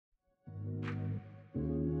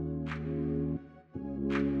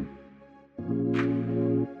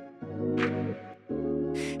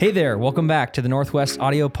Hey there, welcome back to the Northwest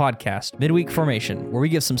Audio Podcast, Midweek Formation, where we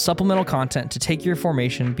give some supplemental content to take your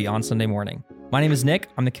formation beyond Sunday morning. My name is Nick,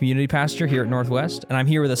 I'm the community pastor here at Northwest, and I'm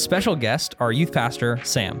here with a special guest, our youth pastor,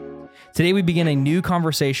 Sam. Today we begin a new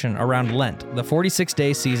conversation around Lent, the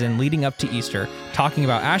 46-day season leading up to Easter, talking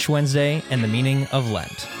about Ash Wednesday and the meaning of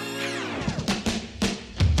Lent.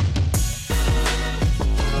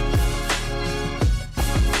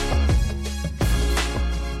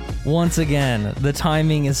 Once again, the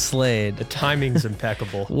timing is slayed. The timing's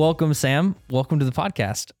impeccable. Welcome, Sam. Welcome to the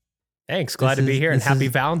podcast. Thanks. Glad to be here, and happy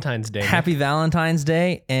Valentine's Day. Happy Valentine's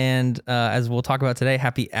Day, and as we'll talk about today,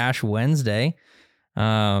 happy Ash Wednesday.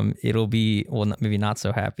 It'll be, well, maybe not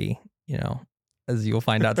so happy, as you'll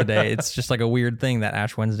find out today. It's just like a weird thing that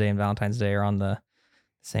Ash Wednesday and Valentine's Day are on the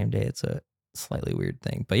same day. It's a slightly weird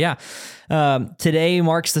thing. But yeah, today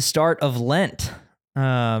marks the start of Lent.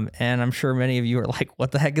 And I'm sure many of you are like,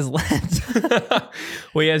 what the heck is Lent?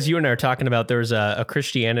 Well, as you and I are talking about, there was a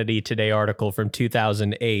Christianity Today article from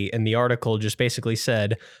 2008, and the article just basically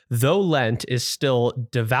said, though Lent is still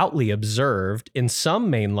devoutly observed in some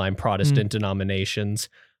mainline Protestant denominations,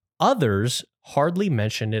 others hardly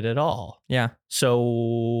mention it at all. Yeah. So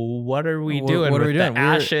what are we doing with the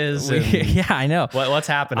ashes? Yeah, I know. What's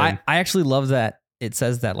happening? I actually love that it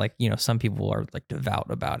says that, some people are like devout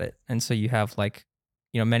about it. And so you have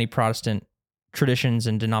many Protestant traditions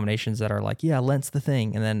and denominations that are like, yeah, Lent's the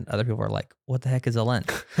thing. And then other people are like, what the heck is a Lent?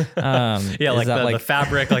 The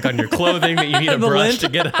fabric on your clothing that you need a brush to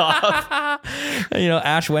get off.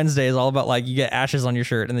 Ash Wednesday is all about you get ashes on your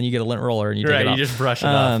shirt and then you get a lint roller and you take it off. You just brush it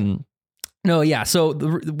off. No, yeah. So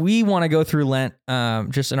we want to go through Lent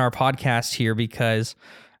just in our podcast here because,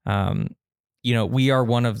 we are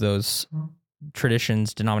one of those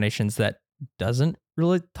traditions, denominations that doesn't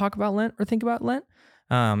really talk about Lent or think about Lent.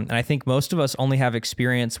 And I think most of us only have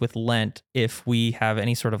experience with Lent if we have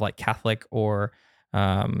any sort of Catholic or,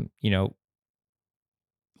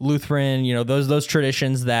 Lutheran, those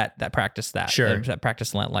traditions that practice that. Sure. That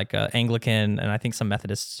practice Lent, like Anglican, and I think some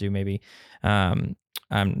Methodists do maybe. I'm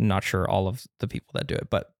not sure all of the people that do it,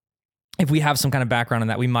 but if we have some kind of background in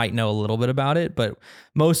that, we might know a little bit about it, but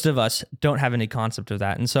most of us don't have any concept of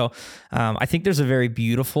that. And so I think there's a very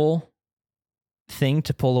beautiful thing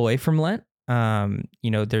to pull away from Lent. I'm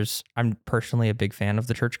personally a big fan of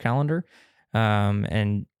the church calendar.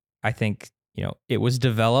 And I think, it was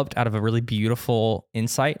developed out of a really beautiful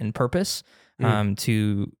insight and purpose,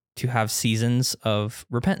 to have seasons of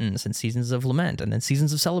repentance and seasons of lament and then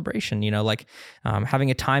seasons of celebration,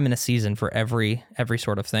 having a time and a season for every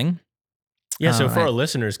sort of thing. Yeah. So for our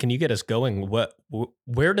listeners, can you get us going?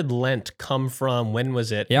 Where did Lent come from? When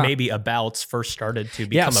was it maybe first started to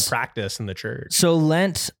become a practice in the church? So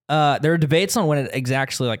Lent, there are debates on when it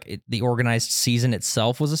exactly the organized season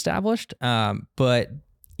itself was established. But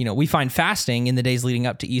we find fasting in the days leading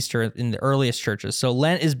up to Easter in the earliest churches. So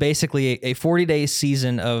Lent is basically a 40-day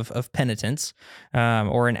season of penitence,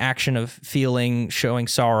 or an action of showing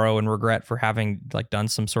sorrow and regret for having done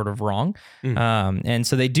some sort of wrong. And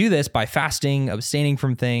so they do this by fasting, abstaining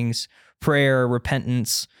from things, prayer,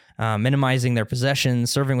 repentance, minimizing their possessions,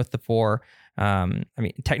 serving with the poor.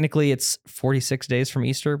 Technically it's 46 days from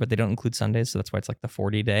Easter, but they don't include Sundays. So that's why it's the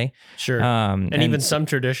 40-day. Sure. And even some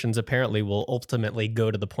traditions apparently will ultimately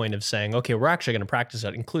go to the point of saying, okay, we're actually going to practice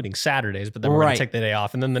that, including Saturdays, but then we're going to take the day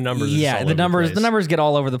off. And then the numbers. Yeah. The numbers get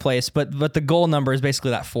all over the place, but the goal number is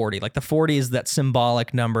basically that 40. The 40 is that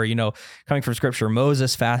symbolic number, coming from scripture.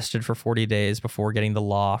 Moses fasted for 40 days before getting the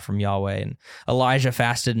law from Yahweh, and Elijah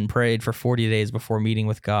fasted and prayed for 40 days before meeting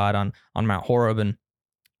with God on Mount Horeb. And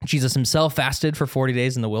Jesus himself fasted for 40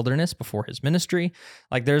 days in the wilderness before his ministry.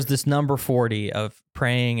 There's this number 40 of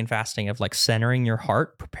praying and fasting, of centering your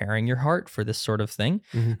heart, preparing your heart for this sort of thing.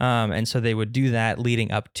 And so they would do that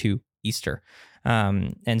leading up to Easter.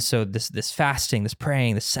 And so this fasting, this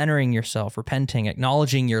praying, this centering yourself, repenting,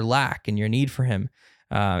 acknowledging your lack and your need for him,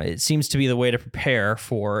 it seems to be the way to prepare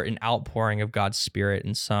for an outpouring of God's Spirit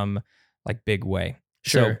in some big way.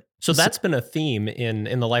 Sure. So that's been a theme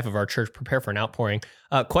in the life of our church, prepare for an outpouring.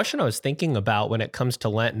 Question I was thinking about when it comes to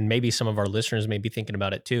Lent, and maybe some of our listeners may be thinking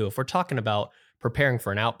about it too. If we're talking about preparing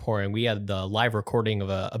for an outpouring, we had the live recording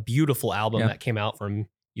of a beautiful album that came out from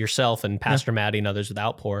yourself and Pastor Maddie and others with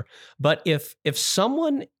Outpour. But if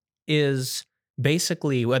someone is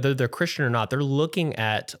basically, whether they're Christian or not, they're looking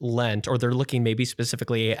at Lent, or they're looking maybe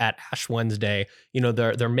specifically at Ash Wednesday,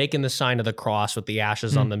 they're making the sign of the cross with the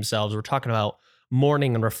ashes on themselves. We're talking about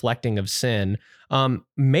mourning and reflecting of sin,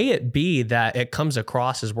 may it be that it comes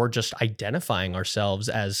across as we're just identifying ourselves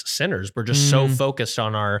as sinners. We're just so focused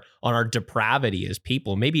on our depravity as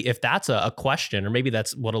people. Maybe if that's a question, or maybe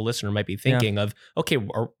that's what a listener might be thinking of, okay,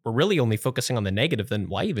 we're really only focusing on the negative, then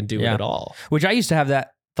why even do it at all? Which I used to have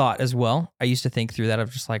that thought as well. I used to think through that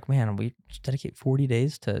of just like, man, we just dedicate 40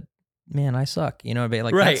 days to, man, I suck. You know,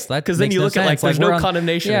 like, right. Because then you look at like, there's no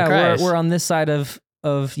condemnation in Christ. We're on this side of,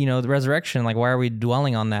 the resurrection. Like, why are we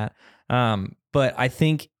dwelling on that? But I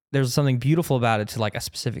think there's something beautiful about it to like a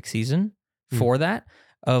specific season for that,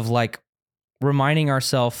 of like reminding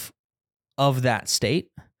ourselves of that state,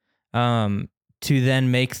 to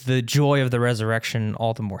then make the joy of the resurrection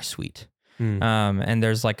all the more sweet. And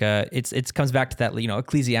there's like it comes back to that,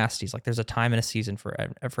 Ecclesiastes, like there's a time and a season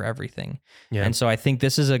for everything. Yeah. And so I think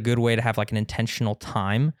this is a good way to have like an intentional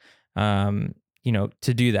time, to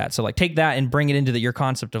do that. So like take that and bring it into your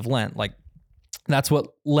concept of Lent. Like that's what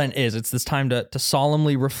Lent is. It's this time to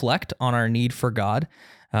solemnly reflect on our need for God,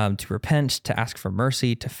 to repent, to ask for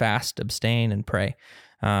mercy, to fast, abstain, and pray.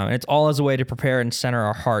 And it's all as a way to prepare and center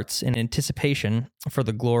our hearts in anticipation for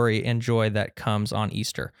the glory and joy that comes on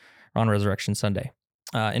Easter, on Resurrection Sunday.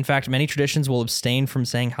 In fact, many traditions will abstain from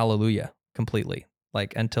saying hallelujah completely,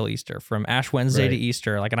 like until Easter, from Ash Wednesday to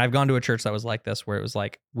Easter. Like, and I've gone to a church that was like this, where it was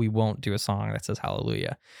like, we won't do a song that says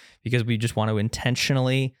hallelujah, because we just want to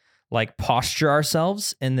intentionally like posture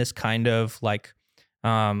ourselves in this kind of like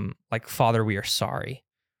Father, we are sorry.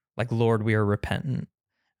 Like, Lord, we are repentant.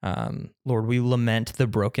 Lord, we lament the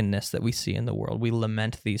brokenness that we see in the world. We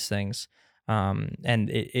lament these things. And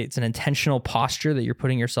it's an intentional posture that you're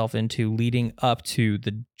putting yourself into leading up to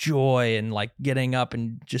the joy and like getting up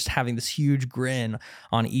and just having this huge grin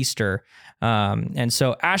on Easter. And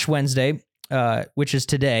so Ash Wednesday, which is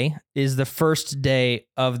today, is the first day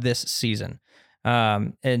of this season.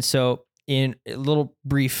 And so in a little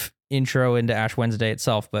brief intro into Ash Wednesday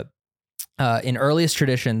itself, but in earliest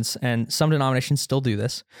traditions, and some denominations still do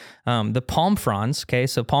this, the palm fronds, okay,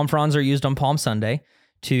 so palm fronds are used on Palm Sunday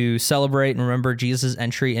to celebrate and remember Jesus'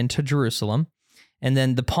 entry into Jerusalem. And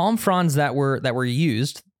then the palm fronds that were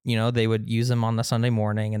used, they would use them on the Sunday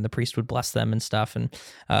morning, and the priest would bless them and stuff. And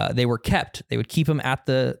they were kept. They would keep them at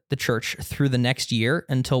the church through the next year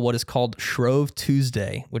until what is called Shrove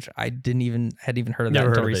Tuesday, which I had even heard of that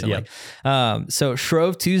until recently. So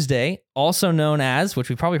Shrove Tuesday, also known as, which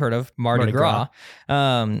we've probably heard of, Mardi Gras,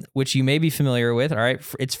 which you may be familiar with. All right,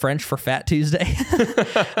 it's French for Fat Tuesday,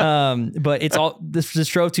 but it's all this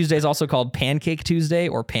Shrove Tuesday is also called Pancake Tuesday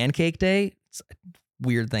or Pancake Day. It's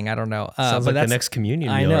weird thing. I don't know. Sounds like the next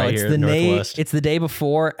communion meal. I know. Right, it's here in Northwest. It's the day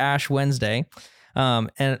before Ash Wednesday.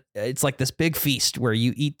 And it's like this big feast where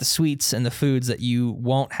you eat the sweets and the foods that you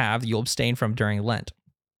won't have, you'll abstain from during Lent.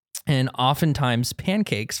 And oftentimes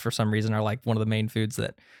pancakes, for some reason, are like one of the main foods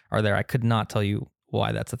that are there. I could not tell you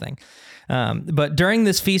why that's a thing. But during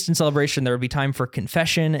this feast and celebration, there would be time for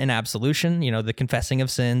confession and absolution, the confessing of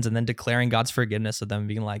sins and then declaring God's forgiveness of them,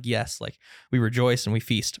 being like, yes, like we rejoice and we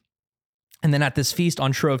feast. And then at this feast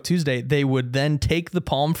on Shrove Tuesday, they would then take the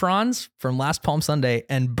palm fronds from last Palm Sunday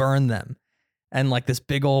and burn them, and like this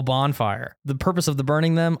big old bonfire. The purpose of the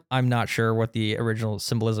burning them, I'm not sure what the original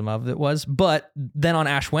symbolism of it was, but then on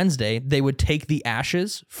Ash Wednesday, they would take the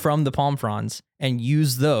ashes from the palm fronds and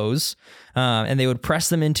use those, and they would press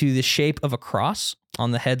them into the shape of a cross on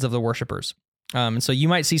the heads of the worshipers. And so you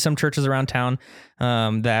might see some churches around town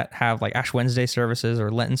that have like Ash Wednesday services or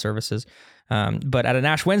Lenten services. But at an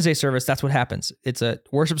Ash Wednesday service, that's what happens. It's a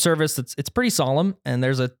worship service. It's pretty solemn. And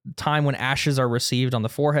there's a time when ashes are received on the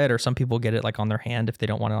forehead, or some people get it like on their hand if they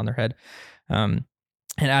don't want it on their head. And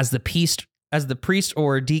as the priest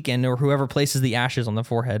or deacon or whoever places the ashes on the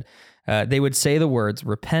forehead, they would say the words,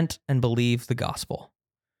 repent and believe the gospel.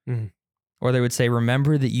 Or they would say,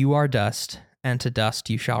 remember that you are dust, and to dust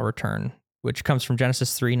you shall return, which comes from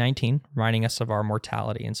Genesis 3:19, reminding us of our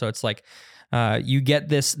mortality. And so it's like, you get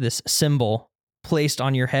this symbol placed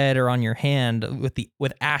on your head or on your hand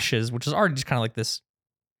with ashes, which is already just kind of like this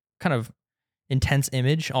kind of intense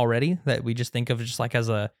image already that we just think of just like as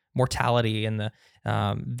a mortality and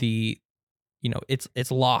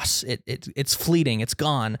it's loss. It's fleeting. It's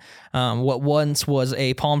gone. What once was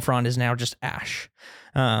a palm frond is now just ash.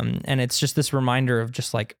 And it's just this reminder of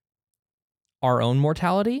just like our own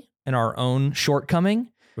mortality and our own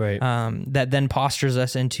shortcoming. Right. That then postures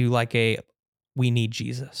us into like we need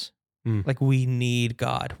Jesus. Like we need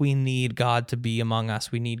God. We need God to be among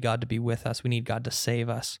us. We need God to be with us. We need God to save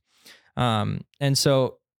us. And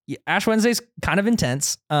so Ash Wednesday is kind of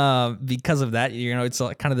intense because of that. It's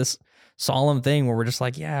like kind of this solemn thing where we're just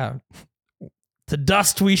like, yeah, to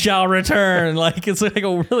dust we shall return. Like, it's like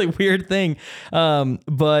a really weird thing.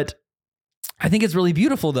 But I think it's really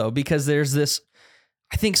beautiful though, because there's this,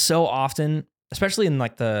 I think so often, especially in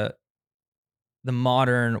like the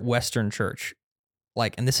modern Western church,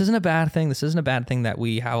 like, and this isn't a bad thing. This isn't a bad thing that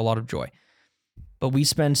we have a lot of joy, but we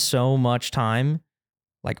spend so much time,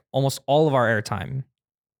 like almost all of our airtime,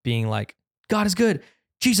 being like, God is good.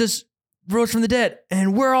 Jesus rose from the dead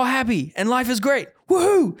and we're all happy and life is great.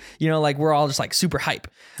 Woohoo. You know, like we're all just like super hype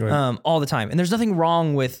all the time. And there's nothing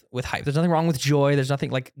wrong with hype. There's nothing wrong with joy. There's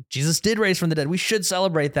nothing like Jesus did raise from the dead. We should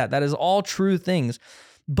celebrate that. That is all true things.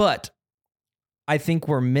 But I think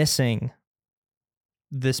we're missing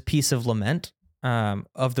this piece of lament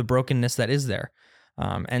of the brokenness that is there.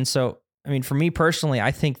 And so, I mean, for me personally,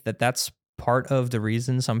 I think that that's part of the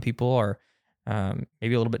reason some people are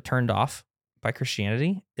maybe a little bit turned off by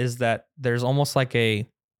Christianity, is that there's almost like a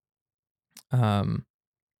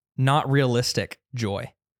not realistic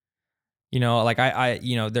joy. You know, like I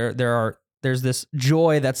you know, there's this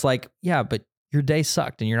joy that's like, yeah, but your day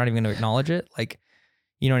sucked and you're not even going to acknowledge it. Like,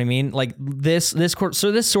 you know what I mean? Like this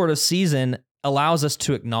sort of season allows us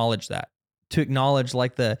to acknowledge that, to acknowledge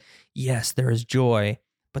like yes, there is joy,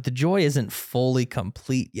 but the joy isn't fully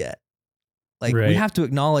complete yet. Like we have to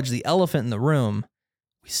acknowledge the elephant in the room.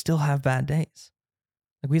 We still have bad days.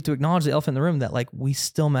 Like we have to acknowledge the elephant in the room that like we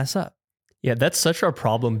still mess up. Yeah, that's such our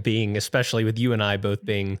problem being, especially with you and I both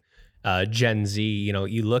being Gen Z. You know,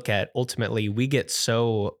 you look at ultimately we get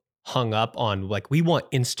so hung up on like we want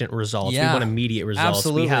instant results. Yeah, we want immediate results.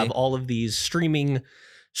 absolutely. We have all of these streaming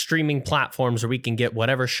platforms where we can get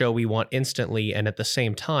whatever show we want instantly. And at the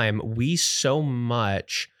same time, we so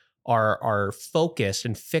much are focused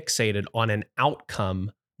and fixated on an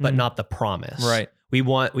outcome, but not the promise. Right. We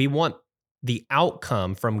want the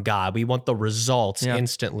outcome from God. We want the results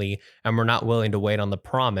instantly, and we're not willing to wait on the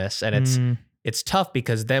promise. And it's tough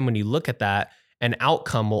because then when you look at that, an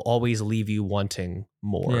outcome will always leave you wanting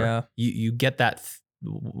more. Yeah. You get that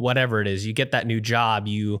whatever it is, you get that new job,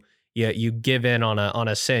 you give in on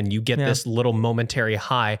a sin, you get this little momentary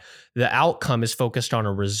high. The outcome is focused on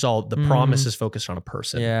a result. The promise is focused on a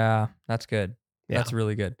person. Yeah, that's good. Yeah. That's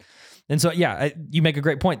really good. And so, you make a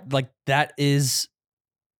great point. Like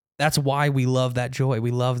that's why we love that joy.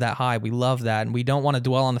 We love that high. We love that. And we don't want to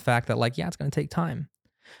dwell on the fact that like, yeah, it's going to take time.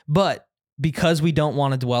 But because we don't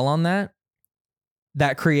want to dwell on that,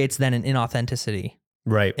 that creates then an inauthenticity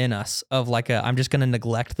in us of like I'm just going to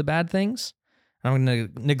neglect the bad things. I'm going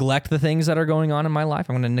to neglect the things that are going on in my life.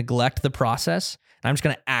 I'm going to neglect the process. And I'm just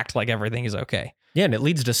going to act like everything is okay. Yeah, and it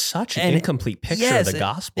leads to such an incomplete picture of the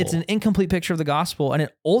gospel. It's an incomplete picture of the gospel. And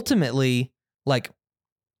it ultimately, like,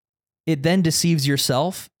 it then deceives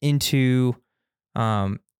yourself into,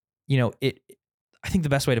 I think the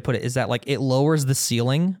best way to put it is that, like, it lowers the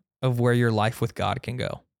ceiling of where your life with God can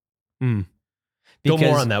go. Go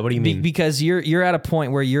more on that. What do you mean? Because you're at a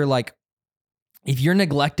point where you're like, if you're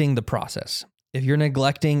neglecting the process, if you're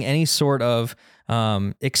neglecting any sort of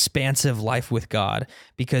expansive life with God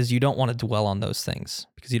because you don't want to dwell on those things,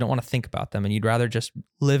 because you don't want to think about them, and you'd rather just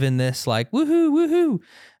live in this like woohoo,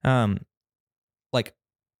 like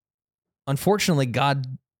unfortunately God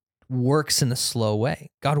works in the slow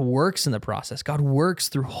way. God works in the process. God works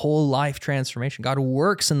through whole life transformation. God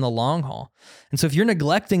works in the long haul. And so if you're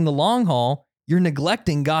neglecting the long haul, you're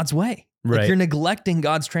neglecting God's way. Like you're neglecting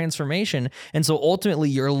God's transformation. And so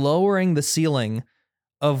ultimately you're lowering the ceiling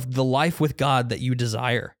of the life with God that you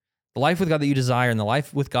desire. The life with God that you desire and the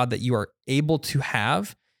life with God that you are able to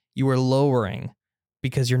have, you are lowering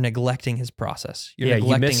because you're neglecting his process. You're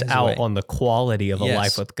neglecting you miss his out way. on the quality of a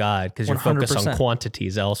life with God because you're focused on 100%.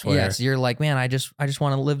 quantities elsewhere. Yes, you're like, man, I just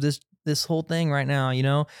want to live this whole thing right now, you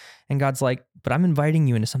know? And God's like, but I'm inviting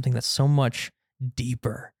you into something that's so much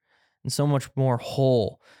deeper and so much more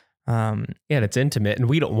whole. And it's intimate, and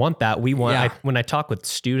we don't want that. We want, when I talk with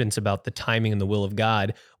students about the timing and the will of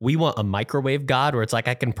God, we want a microwave God where it's like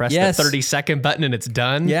I can press the 30-second button and it's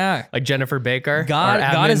done. Yeah, like Jennifer Baker,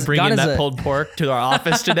 God is bringing that pulled pork to our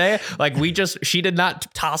office today. Like she did not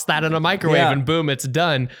toss that in a microwave and boom, it's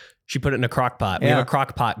done. She put it in a crock pot. We have a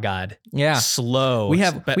crock pot God. Yeah, slow. We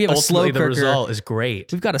have a slow cooker. The result is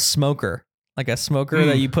great. We've got a smoker. Like a smoker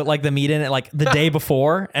that you put like the meat in it like the day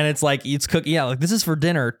before, and it's like it's cooking. Yeah, like this is for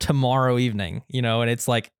dinner tomorrow evening, you know, and it's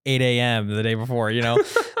like 8 a.m. the day before, you know,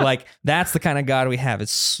 like that's the kind of God we have.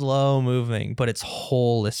 It's slow moving, but it's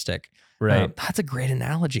holistic. Right. That's a great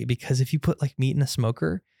analogy because if you put like meat in a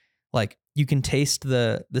smoker, like you can taste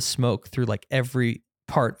the smoke through like every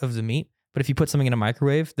part of the meat. But if you put something in a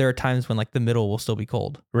microwave, there are times when like the middle will still be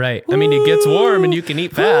cold. Right. I mean, it gets warm and you can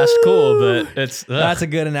eat fast. Cool. But that's a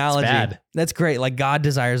good analogy. It's bad. That's great. Like God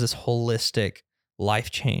desires this holistic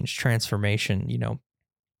life change, transformation,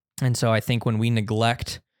 And so I think when we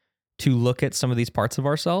neglect to look at some of these parts of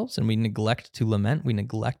ourselves and we neglect to lament, we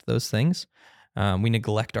neglect those things, we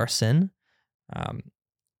neglect our sin,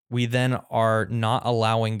 we then are not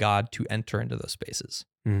allowing God to enter into those spaces.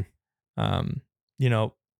 Mm.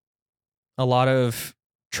 A lot of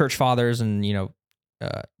church fathers and,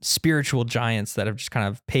 spiritual giants that have just kind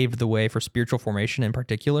of paved the way for spiritual formation in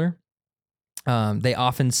particular, they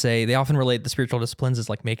often relate the spiritual disciplines as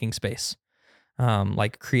like making space,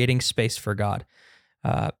 like creating space for God.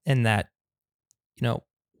 And that,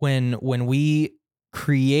 when we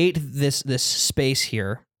create this space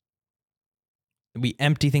here, we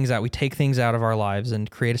empty things out, we take things out of our lives and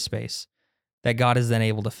create a space that God is then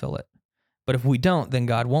able to fill it. But if we don't, then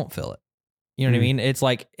God won't fill it. You know what I mean? It's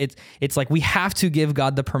like we have to give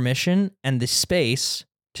God the permission and the space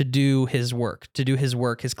to do his work,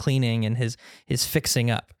 his cleaning and his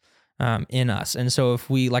fixing up in us. And so if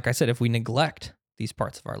we, like I said, if we neglect these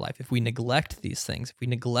parts of our life, if we neglect these things, if we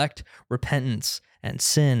neglect repentance and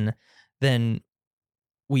sin, then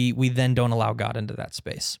we then don't allow God into that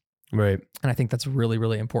space. Right. And I think that's really,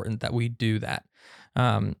 really important that we do that.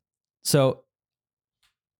 So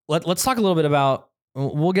let's talk a little bit about,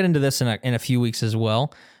 we'll get into this in a few weeks as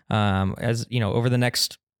well. As over the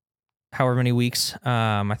next however many weeks,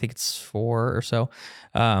 I think it's 4 or so,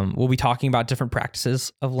 we'll be talking about different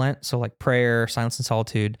practices of Lent. So like prayer, silence and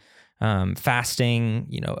solitude, fasting,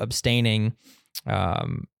 abstaining,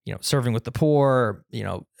 serving with the poor,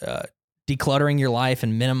 decluttering your life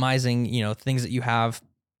and minimizing, things that you have,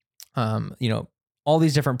 all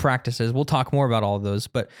these different practices. We'll talk more about all of those.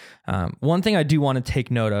 But one thing I do want to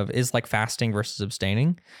take note of is like fasting versus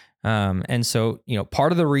abstaining. And so,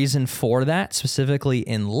 part of the reason for that specifically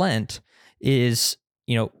in Lent is,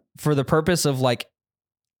 for the purpose of like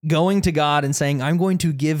going to God and saying, I'm going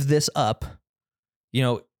to give this up,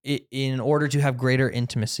 in order to have greater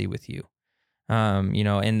intimacy with you.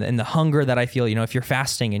 And the hunger that I feel, if you're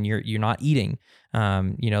fasting and you're not eating, a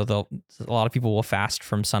lot of people will fast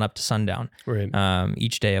from sunup to sundown, right.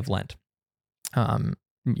 Each day of Lent,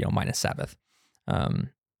 minus Sabbath.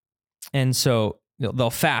 And so they'll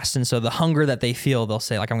fast. And so the hunger that they feel, they'll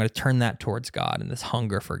say like, I'm going to turn that towards God and this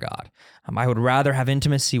hunger for God. I would rather have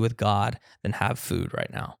intimacy with God than have food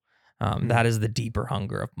right now. That is the deeper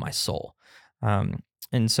hunger of my soul.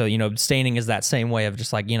 And so, abstaining is that same way of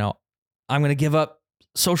just like, I'm going to give up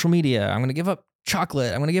social media. I'm going to give up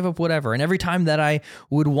chocolate. I'm going to give up whatever. And every time that I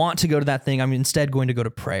would want to go to that thing, I'm instead going to go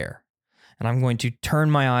to prayer and I'm going to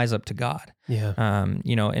turn my eyes up to God. Yeah.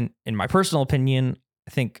 In my personal opinion,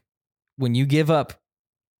 I think when you give up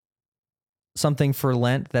something for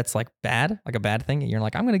Lent, that's like bad, like a bad thing. And you're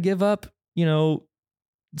like, I'm going to give up,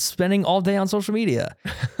 spending all day on social media.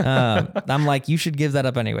 I'm like, you should give that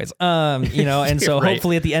up anyways. And so Right.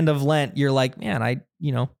 hopefully at the end of Lent, you're like, man,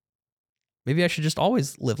 maybe I should just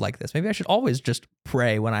always live like this. Maybe I should always just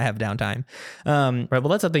pray when I have downtime. Right. Well,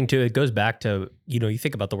 that's the thing too. It goes back to, you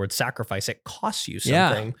think about the word sacrifice, it costs you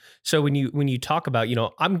something. Yeah. So when you talk about,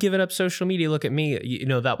 I'm giving up social media, look at me,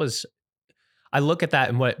 I look at that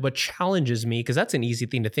and what challenges me, because that's an easy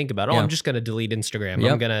thing to think about. Oh, Yeah. I'm just going to delete Instagram.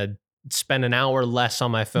 Yep. I'm going to spend an hour less on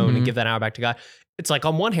my phone and give that hour back to God. It's like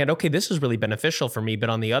on one hand, okay, this is really beneficial for me. But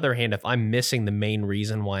on the other hand, if I'm missing the main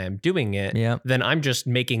reason why I'm doing it, then I'm just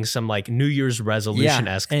making some like New Year's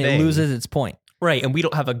resolution-esque thing. And it loses its point. Right. And we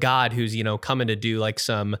don't have a God who's, coming to do like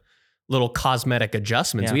some little cosmetic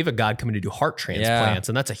adjustments. Yeah. We have a God coming to do heart transplants.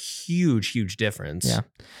 And that's a huge, huge difference. Yeah.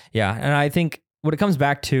 Yeah. And I think what it comes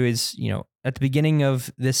back to is, at the beginning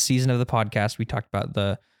of this season of the podcast, we talked about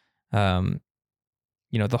the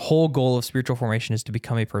whole goal of spiritual formation is to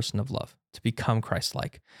become a person of love, to become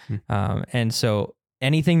Christ-like. And so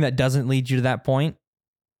anything that doesn't lead you to that point,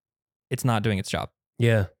 it's not doing its job.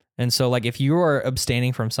 Yeah. And so like if you are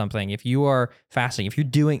abstaining from something, if you are fasting,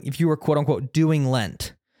 if you are quote unquote doing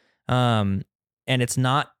Lent, and it's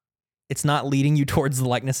not leading you towards the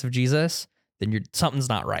likeness of Jesus, then something's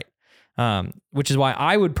not right. Which is why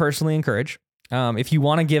I would personally encourage, if you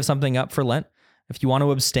want to give something up for Lent, if you want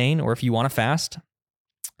to abstain or if you want to fast,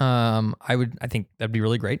 I think that'd be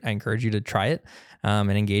really great. I encourage you to try it,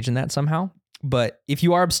 and engage in that somehow. But if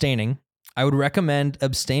you are abstaining, I would recommend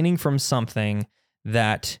abstaining from something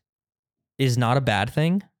that is not a bad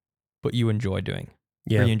thing, but you enjoy doing,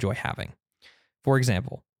 or you enjoy having. For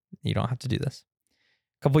example, you don't have to do this.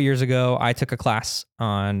 A couple years ago, I took a class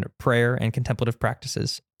on prayer and contemplative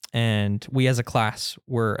practices, and we as a class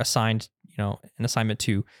were assigned, an assignment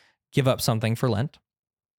to give up something for Lent.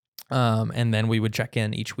 And then we would check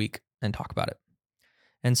in each week and talk about it.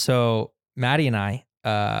 And so Maddie and I,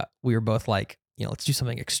 we were both like, let's do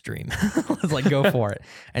something extreme. Let's like go for it.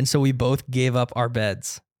 And so we both gave up our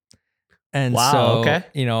beds. And Wow, so, okay.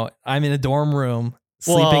 I'm in a dorm room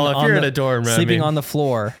sleeping on the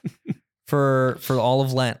floor for all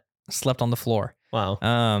of Lent, slept on the floor. Wow.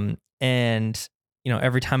 And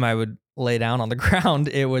every time I would lay down on the ground,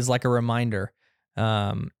 it was like a reminder,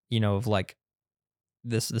 of like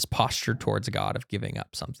this posture towards God of giving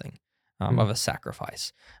up something, of a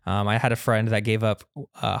sacrifice. I had a friend that gave up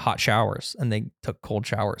hot showers, and they took cold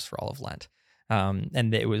showers for all of Lent.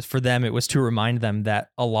 And it was for them, it was to remind them that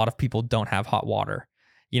a lot of people don't have hot water.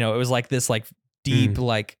 It was like this like deep,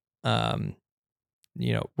 like,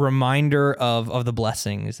 reminder of the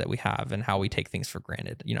blessings that we have and how we take things for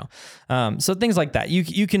granted, so things like that.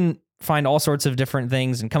 You can find all sorts of different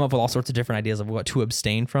things and come up with all sorts of different ideas of what to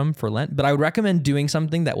abstain from for Lent. But I would recommend doing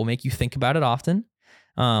something that will make you think about it often,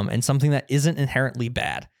 and something that isn't inherently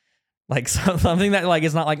bad. Like something that like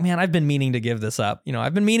is not like, man, I've been meaning to give this up.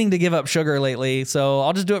 I've been meaning to give up sugar lately, so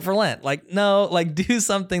I'll just do it for Lent. Like, no, like do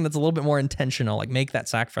something that's a little bit more intentional. Like make that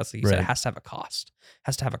sacrifice. Like you said, it has to have a cost. It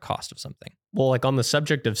has to have a cost of something. Well, like on the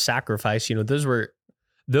subject of sacrifice, those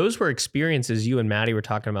were experiences you and Maddie were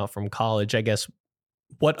talking about from college. I guess,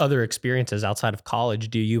 what other experiences outside of college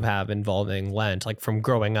do you have involving Lent, like from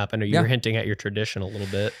growing up? I know you were hinting at your tradition a little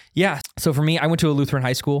bit. Yeah. So for me, I went to a Lutheran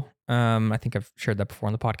high school. I think I've shared that before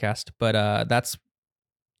on the podcast, but that's,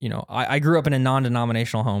 I grew up in a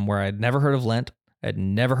non-denominational home where I'd never heard of Lent. I'd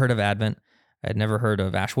never heard of Advent. I'd never heard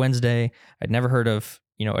of Ash Wednesday. I'd never heard of,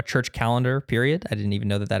 a church calendar, period. I didn't even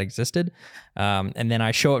know that existed. And then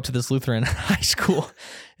I show up to this Lutheran high school,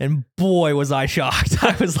 and boy, was I shocked.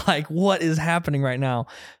 I was like, what is happening right now?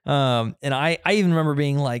 And I even remember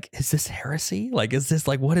being like, is this heresy? Like, is this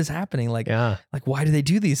like, what is happening? Like, like, why do they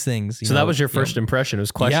do these things? So that was your first impression. It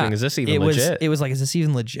was questioning, is this even legit? It was like, is this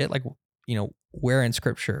even legit? Like, where in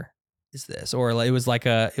scripture is this? Or like, it was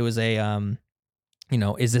a,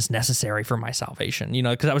 is this necessary for my salvation?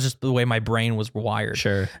 Because that was just the way my brain was wired.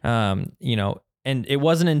 Sure. And it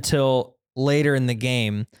wasn't until later in the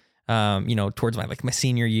game, towards my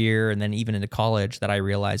senior year and then even into college that I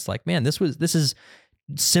realized like, man, this is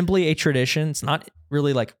simply a tradition. It's not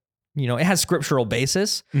really like, it has scriptural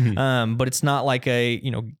basis, but it's not like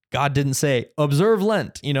God didn't say, observe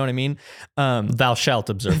Lent. You know what I mean? Thou shalt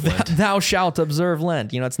observe Lent. Thou shalt observe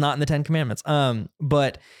Lent. It's not in the 10 Commandments.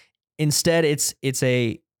 But instead, it's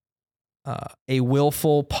a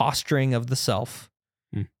willful posturing of the self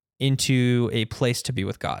into a place to be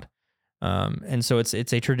with God, and so it's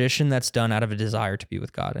a tradition that's done out of a desire to be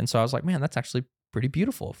with God. And so I was like, man, that's actually pretty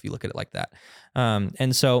beautiful if you look at it like that.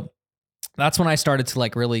 And so that's when I started to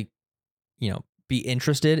like really, be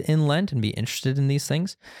interested in Lent and be interested in these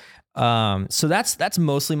things. So that's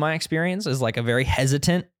mostly my experience, is like a very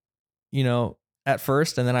hesitant, at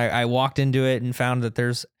first, and then I walked into it and found that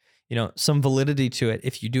there's some validity to it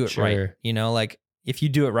if you do it right. Like if you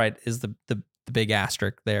do it right is the big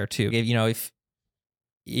asterisk there too.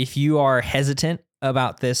 If you are hesitant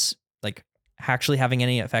about this, like actually having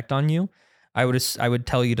any effect on you, I would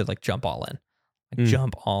tell you to like jump all in,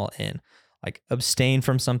 jump all in, like abstain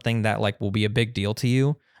from something that like will be a big deal to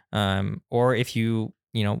you. Or if you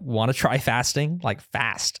want to try fasting, like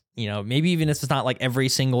fast, maybe even if it's not like every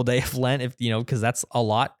single day of Lent, if, cause that's a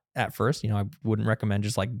lot at first, I wouldn't recommend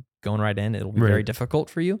just like going right in. It'll be very difficult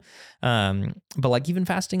for you. But like even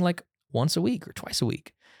fasting like once a week or twice a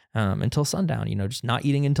week, until sundown, just not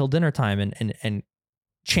eating until dinner time and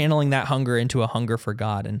channeling that hunger into a hunger for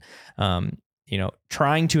God and,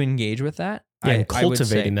 trying to engage with that. And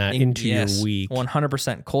cultivating that into your week.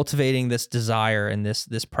 100% cultivating this desire and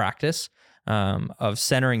this practice, of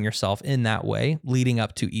centering yourself in that way, leading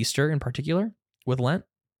up to Easter in particular with Lent.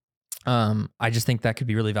 I just think that could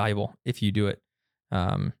be really valuable if you do it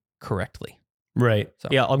correctly. Right. So.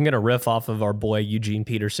 Yeah, I'm going to riff off of our boy Eugene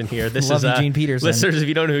Peterson here. This is Eugene Peterson. Listeners, if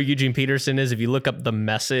you don't know who Eugene Peterson is, if you look up the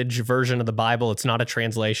Message version of the Bible, it's not a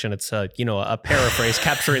translation. It's a paraphrase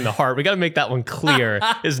capturing the heart. We got to make that one clear.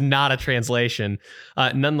 Is not a translation.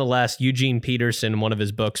 Nonetheless, Eugene Peterson, in one of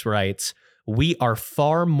his books, writes, "We are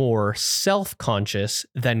far more self-conscious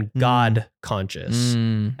than God-conscious.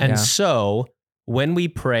 So when we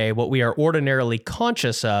pray, what we are ordinarily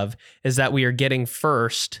conscious of is that we are getting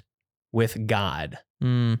first with God,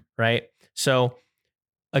 right? So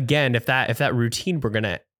again, if that routine we're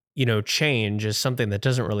gonna change is something that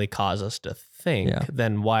doesn't really cause us to think,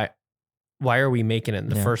 then why are we making it in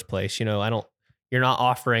the first place? You're not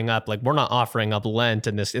offering up, like we're not offering up Lent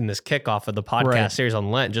in this kickoff of the podcast series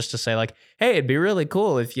on Lent just to say like, hey, it'd be really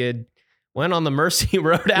cool if you went on the Mercy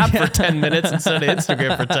Road app for 10 minutes instead of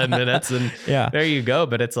Instagram for 10 minutes, and there you go.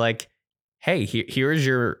 But it's like, hey, here's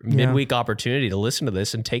your midweek opportunity to listen to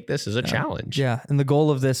this and take this as a challenge. Yeah. And the goal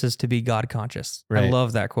of this is to be God conscious. Right. I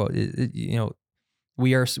love that quote.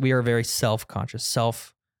 We are very self-conscious,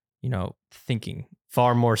 thinking.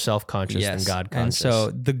 Far more self-conscious than God conscious. And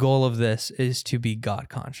so the goal of this is to be God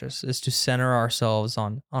conscious, is to center ourselves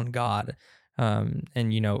on God. And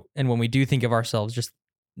when we do think of ourselves, just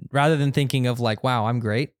rather than thinking of like, wow, I'm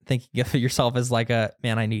great, thinking of yourself as like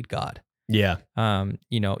man, I need God. Yeah.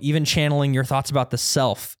 Even channeling your thoughts about the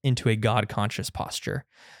self into a God conscious posture.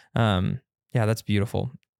 That's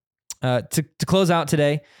beautiful. To close out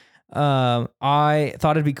today, I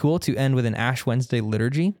thought it'd be cool to end with an Ash Wednesday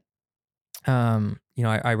liturgy.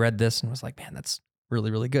 I read this and was like, man, that's really,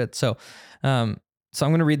 really good. So I'm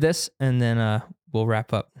going to read this and then we'll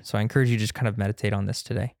wrap up. So I encourage you to just kind of meditate on this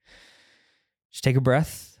today. Just take a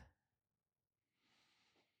breath.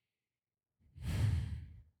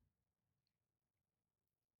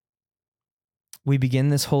 We begin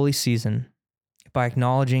this holy season by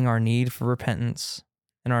acknowledging our need for repentance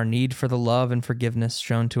and our need for the love and forgiveness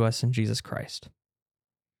shown to us in Jesus Christ.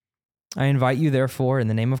 I invite you, therefore, in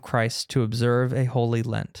the name of Christ, to observe a holy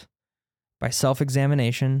Lent by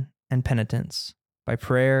self-examination and penitence, by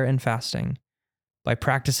prayer and fasting, by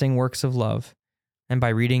practicing works of love, and by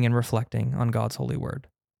reading and reflecting on God's holy word.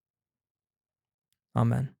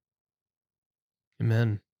 Amen.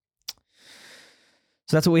 Amen.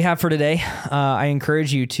 So that's what we have for today. I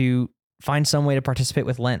encourage you to find some way to participate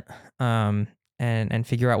with Lent and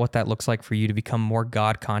figure out what that looks like for you to become more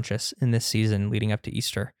God conscious in this season leading up to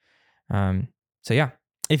Easter.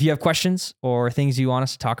 If you have questions or things you want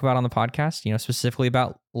us to talk about on the podcast, specifically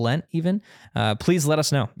about Lent even, please let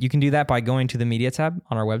us know. You can do that by going to the media tab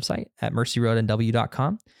on our website at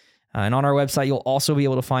mercyroadnw.com. And on our website, you'll also be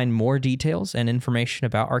able to find more details and information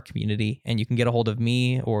about our community. And you can get a hold of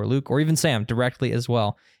me or Luke or even Sam directly as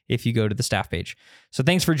well if you go to the staff page. So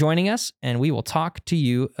thanks for joining us, and we will talk to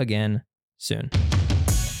you again soon.